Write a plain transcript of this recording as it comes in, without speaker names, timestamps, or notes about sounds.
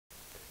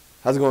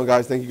How's it going,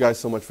 guys? Thank you guys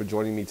so much for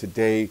joining me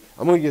today.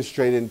 I'm going to get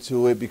straight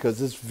into it because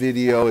this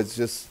video is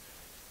just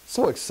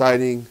so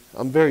exciting.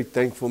 I'm very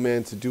thankful,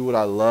 man, to do what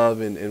I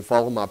love and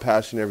follow my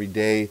passion every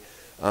day.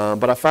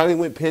 But I finally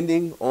went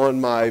pending on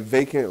my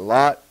vacant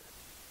lot.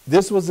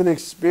 This was an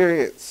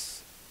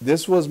experience.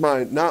 This was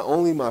not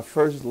only my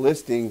first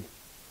listing,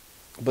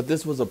 but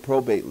this was a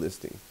probate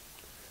listing.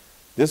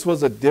 This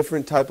was a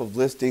different type of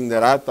listing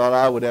that I thought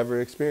I would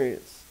ever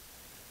experience.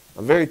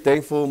 I'm very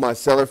thankful. My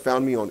seller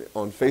found me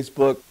on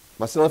Facebook.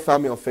 My seller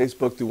found me on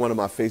Facebook through one of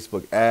my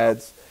Facebook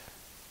ads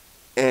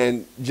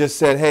and just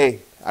said,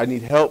 hey, I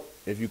need help.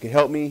 If you can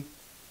help me,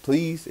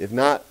 please. If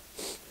not,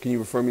 can you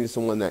refer me to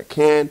someone that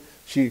can?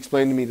 She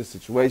explained to me the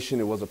situation.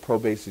 It was a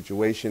probate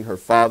situation. Her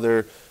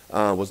father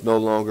was no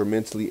longer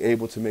mentally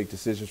able to make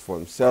decisions for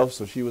himself,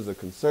 so she was a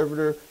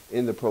conservator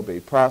in the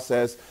probate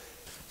process.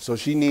 So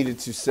she needed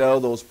to sell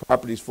those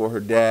properties for her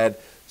dad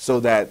so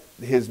that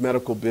his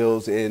medical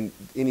bills and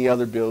any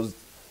other bills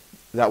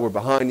that were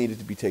behind needed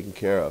to be taken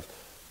care of.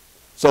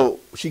 So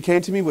she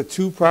came to me with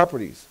two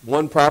properties.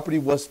 One property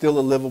was still a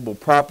livable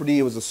property.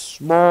 It was a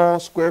small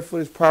square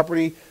footage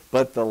property,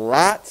 but the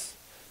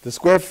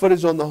square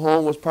footage on the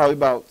home was probably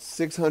about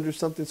 600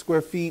 something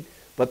square feet,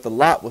 but the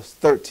lot was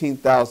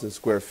 13,000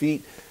 square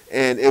feet.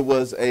 And it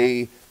was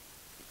a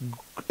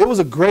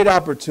great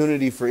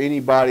opportunity for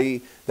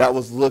anybody that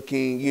was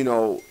looking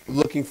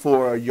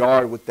for a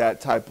yard with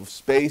that type of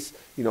space.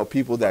 You know,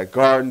 people that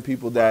garden,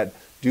 people that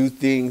do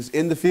things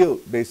in the field,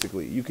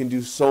 basically. You can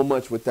do so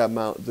much with that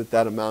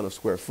amount of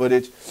square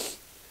footage.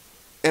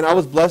 And I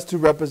was blessed to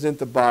represent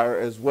the buyer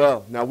as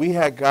well. Now, we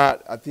had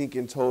got, I think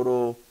in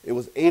total, it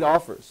was 8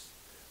 offers.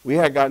 We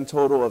had gotten a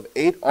total of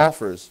 8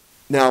 offers.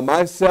 Now,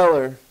 my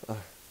seller,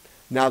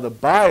 the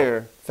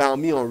buyer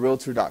found me on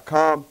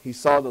Realtor.com. He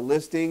saw the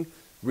listing,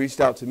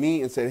 reached out to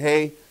me and said,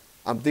 hey,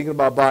 I'm thinking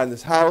about buying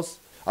this house.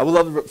 I would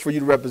love for you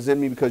to represent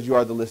me because you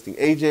are the listing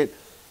agent.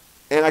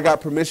 And I got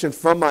permission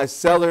from my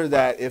seller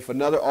that if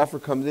another offer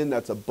comes in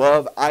that's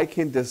above, I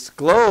can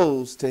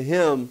disclose to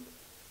him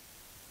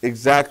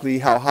exactly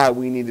how high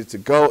we needed to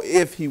go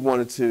if he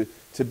wanted to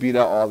beat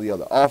out all the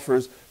other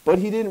offers. But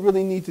he didn't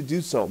really need to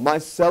do so. My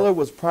seller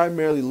was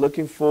primarily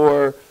looking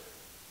for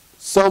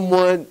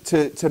someone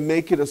to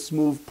make it a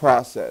smooth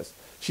process.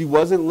 She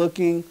wasn't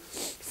looking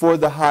for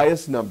the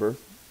highest number.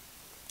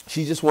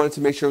 She just wanted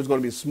to make sure it was going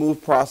to be a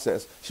smooth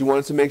process. She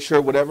wanted to make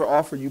sure whatever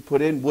offer you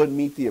put in would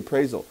meet the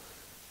appraisal.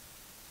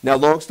 Now,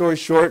 long story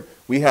short,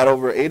 we had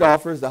over 8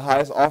 offers. The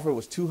highest offer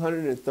was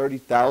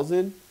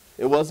 $230,000.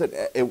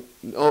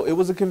 It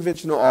was a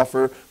conventional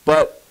offer,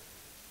 but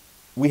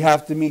we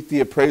have to meet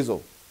the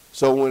appraisal.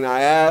 So when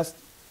I asked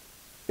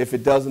if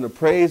it doesn't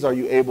appraise, are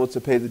you able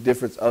to pay the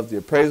difference of the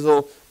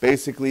appraisal?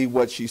 Basically,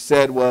 what she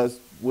said was,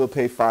 we'll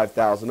pay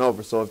 $5,000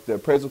 over. So if the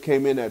appraisal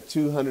came in at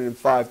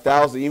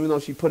 $205,000, even though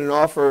she put an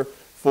offer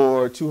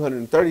for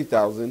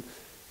 $230,000,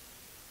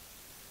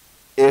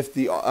 if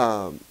the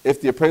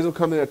appraisal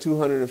come in at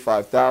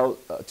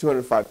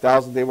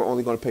 $205,000, they were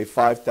only going to pay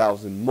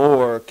 $5,000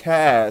 more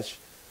cash,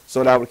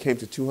 so that would came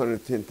to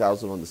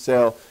 $210,000 on the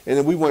sale. And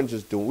then we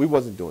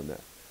wasn't doing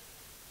that.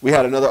 We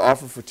had another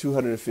offer for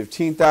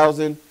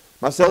 $215,000.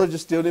 My seller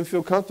just still didn't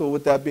feel comfortable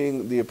with that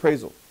being the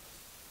appraisal.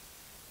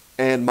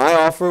 And my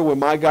offer, when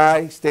my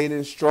guy stayed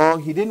in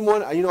strong, he didn't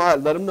want, I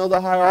let him know the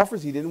high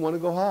offers. He didn't want to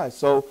go high.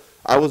 So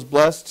I was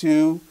blessed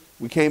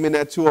we came in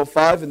at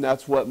 $205,000, and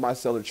that's what my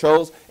seller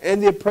chose.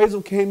 And the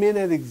appraisal came in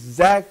at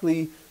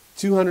exactly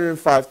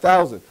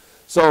 $205,000.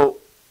 So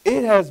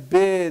it has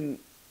been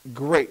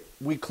great.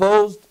 We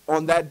closed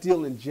on that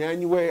deal in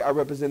January. I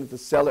represented the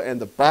seller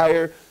and the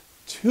buyer.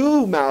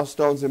 2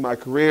 milestones in my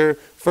career.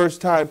 First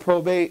time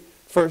probate,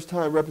 first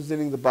time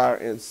representing the buyer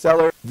and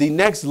seller. The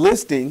next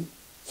listing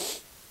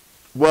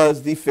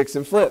was the fix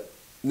and flip.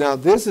 Now,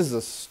 this is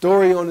a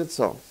story on its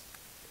own.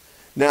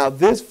 Now,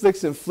 this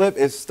fix and flip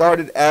is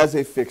started as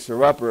a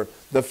fixer-upper.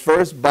 The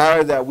first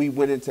buyer that we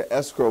went into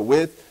escrow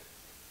with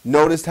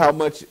noticed how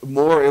much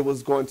more it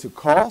was going to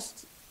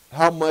cost,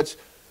 how much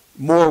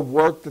more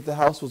work that the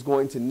house was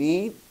going to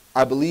need.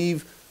 I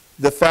believe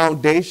the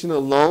foundation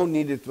alone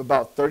needed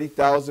about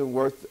 $30,000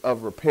 worth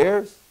of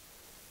repairs.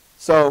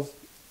 So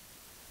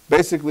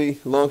basically,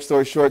 long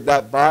story short,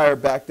 that buyer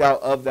backed out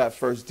of that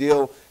first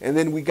deal. And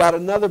then we got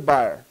another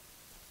buyer.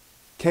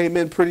 Came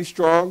in pretty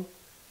strong.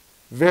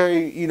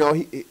 Very,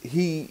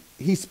 he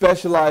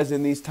specialized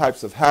in these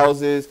types of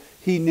houses.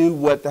 He knew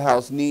what the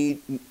house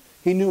needed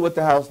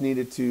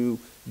to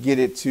get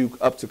it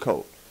up to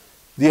code.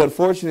 The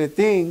unfortunate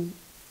thing,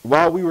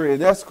 while we were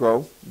in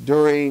escrow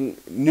during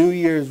New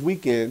Year's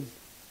weekend,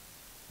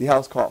 the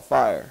house caught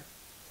fire.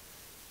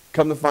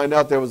 Come to find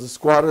out, there was a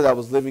squatter that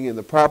was living in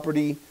the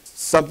property.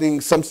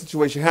 Some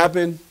situation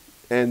happened,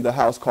 and the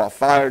house caught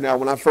fire. Now,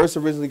 when I first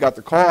originally got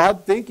the call, I'm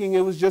thinking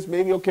it was just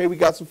maybe, okay, we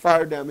got some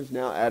fire damage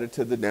now added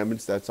to the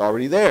damage that's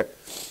already there.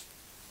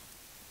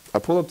 I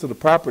pull up to the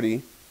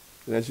property,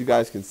 and as you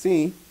guys can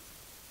see,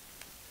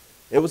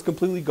 it was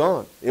completely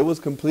gone. It was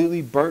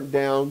completely burnt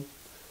down.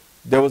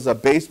 There was a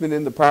basement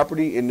in the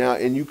property,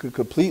 and you could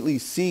completely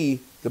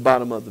see the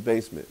bottom of the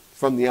basement.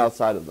 from the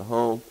outside of the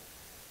home.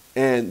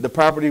 And the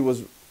property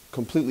was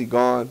completely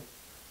gone.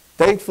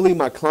 Thankfully,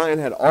 my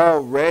client had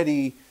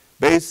already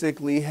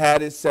basically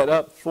had it set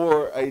up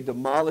for a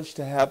demolish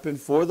to happen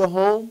for the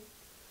home,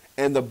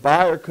 and the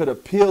buyer could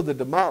appeal the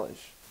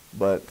demolish,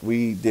 but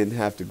we didn't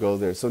have to go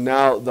there. So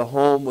now the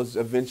home was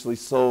eventually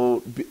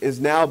sold,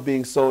 is now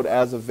being sold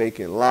as a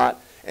vacant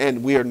lot,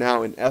 and we are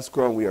now in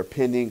escrow and we are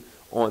pending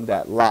on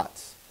that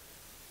lot.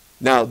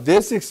 Now,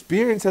 this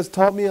experience has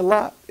taught me a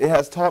lot. It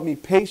has taught me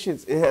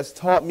patience. It has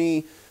taught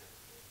me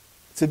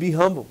to be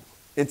humble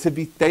and to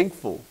be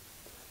thankful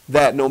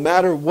that no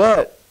matter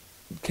what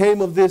came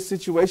of this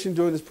situation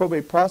during this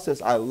probate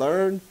process, I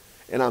learned,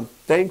 and I'm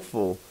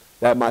thankful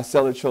that my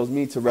seller chose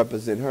me to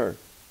represent her.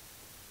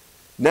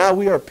 Now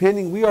we are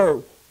pending. We are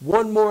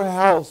one more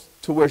house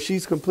to where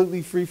she's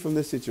completely free from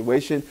this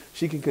situation.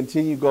 She can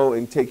continue to go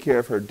and take care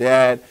of her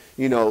dad.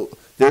 You know,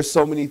 there's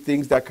so many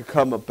things that could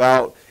come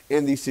about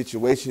in these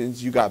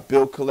situations. You got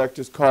bill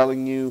collectors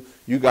calling you.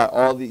 You got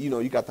all the,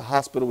 you got the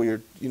hospital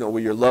where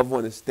where your loved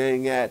one is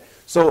staying at.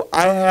 So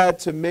I had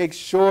to make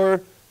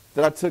sure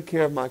that I took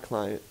care of my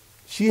client.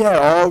 She had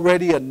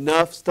already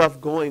enough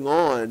stuff going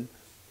on,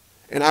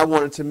 and I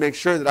wanted to make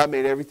sure that I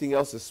made everything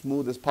else as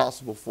smooth as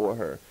possible for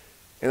her.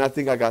 And I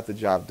think I got the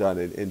job done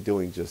in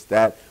doing just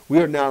that. We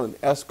are now in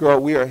escrow.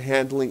 We are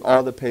handling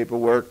all the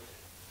paperwork.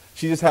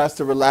 She just has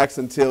to relax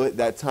until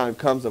that time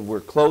comes of we're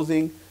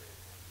closing.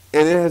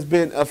 And it has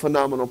been a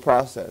phenomenal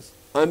process.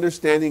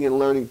 Understanding and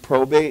learning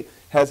probate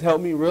has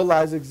helped me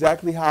realize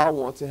exactly how I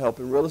want to help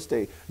in real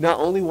estate. Not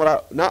only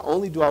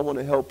do I want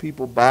to help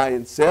people buy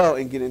and sell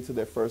and get into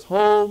their first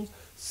homes,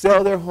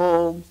 sell their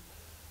homes,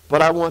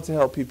 but I want to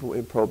help people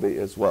in probate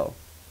as well.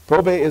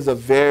 Probate is a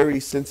very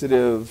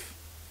sensitive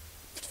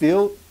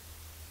field.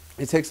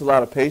 It takes a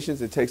lot of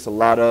patience. It takes a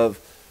lot of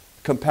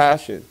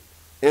compassion,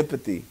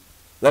 empathy,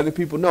 letting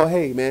people know,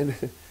 hey, man,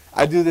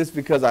 I do this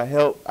because I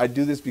help. I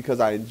do this because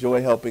I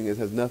enjoy helping. It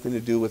has nothing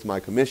to do with my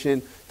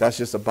commission. That's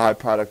just a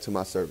byproduct to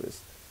my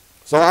service.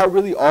 So I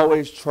really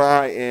always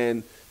try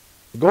and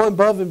go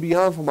above and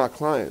beyond for my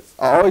clients.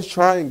 I always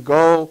try and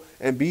go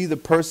and be the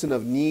person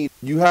of need.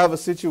 You have a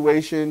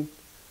situation,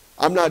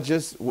 I'm not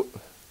just,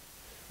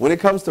 when it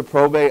comes to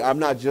probate, I'm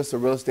not just a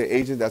real estate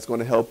agent that's going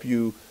to help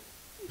you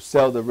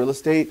sell the real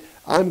estate.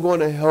 I'm going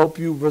to help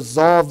you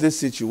resolve this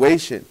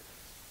situation.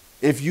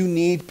 If you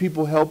need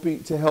people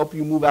to help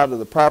you move out of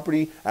the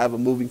property, I have a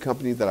moving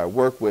company that I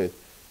work with.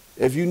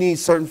 If you need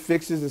certain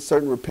fixes and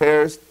certain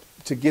repairs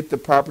to get the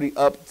property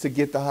up to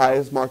get the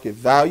highest market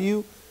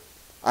value,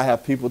 I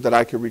have people that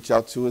I can reach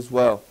out to as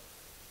well.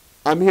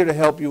 I'm here to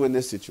help you in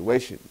this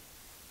situation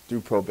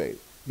through probate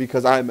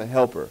because I am a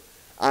helper.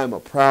 I am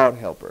a proud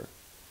helper.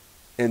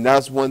 And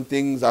that's one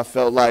thing I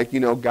felt like,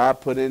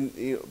 God put in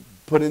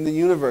the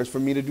universe for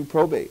me to do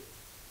probate.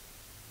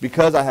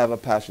 Because I have a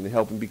passion to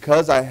help and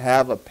because I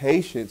have a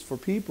patience for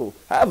people.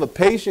 I have a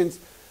patience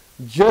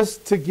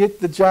just to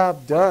get the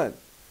job done.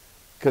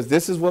 Because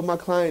this is what my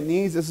client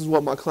needs. This is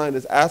what my client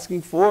is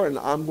asking for. And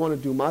I'm going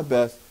to do my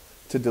best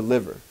to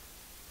deliver.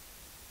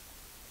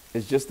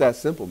 It's just that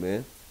simple,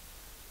 man.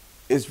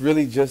 It's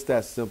really just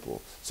that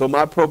simple. So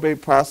my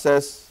probate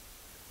process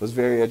was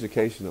very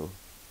educational.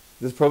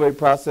 This probate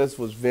process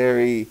was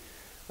very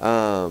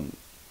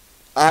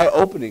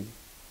eye-opening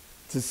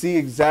to see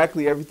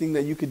exactly everything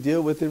that you could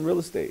deal with in real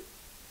estate.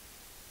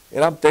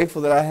 And I'm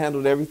thankful that I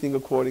handled everything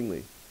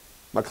accordingly.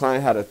 My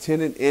client had a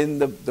tenant in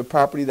the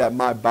property that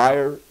my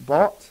buyer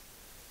bought,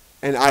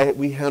 and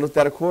we handled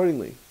that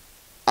accordingly.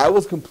 I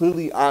was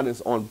completely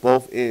honest on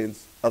both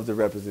ends of the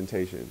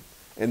representation.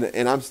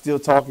 And I'm still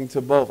talking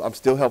to both. I'm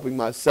still helping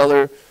my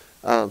seller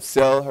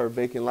sell her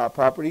vacant lot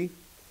property.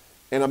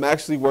 And I'm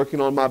actually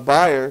working on my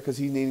buyer because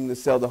he's needing to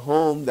sell the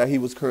home that he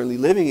was currently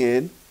living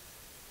in.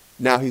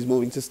 Now he's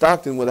moving to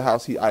Stockton with a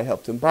house I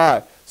helped him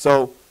buy.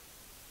 So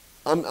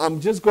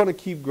I'm just going to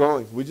keep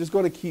growing. We're just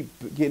going to keep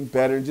getting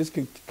better and just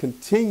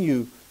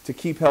continue to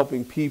keep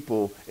helping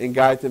people and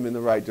guide them in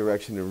the right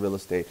direction in real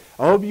estate.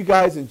 I hope you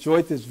guys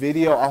enjoyed this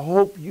video. I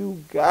hope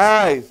you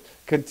guys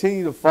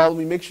continue to follow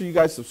me. Make sure you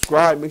guys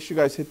subscribe. Make sure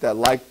you guys hit that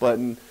like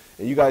button.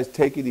 And you guys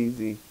take it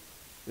easy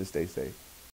and stay safe.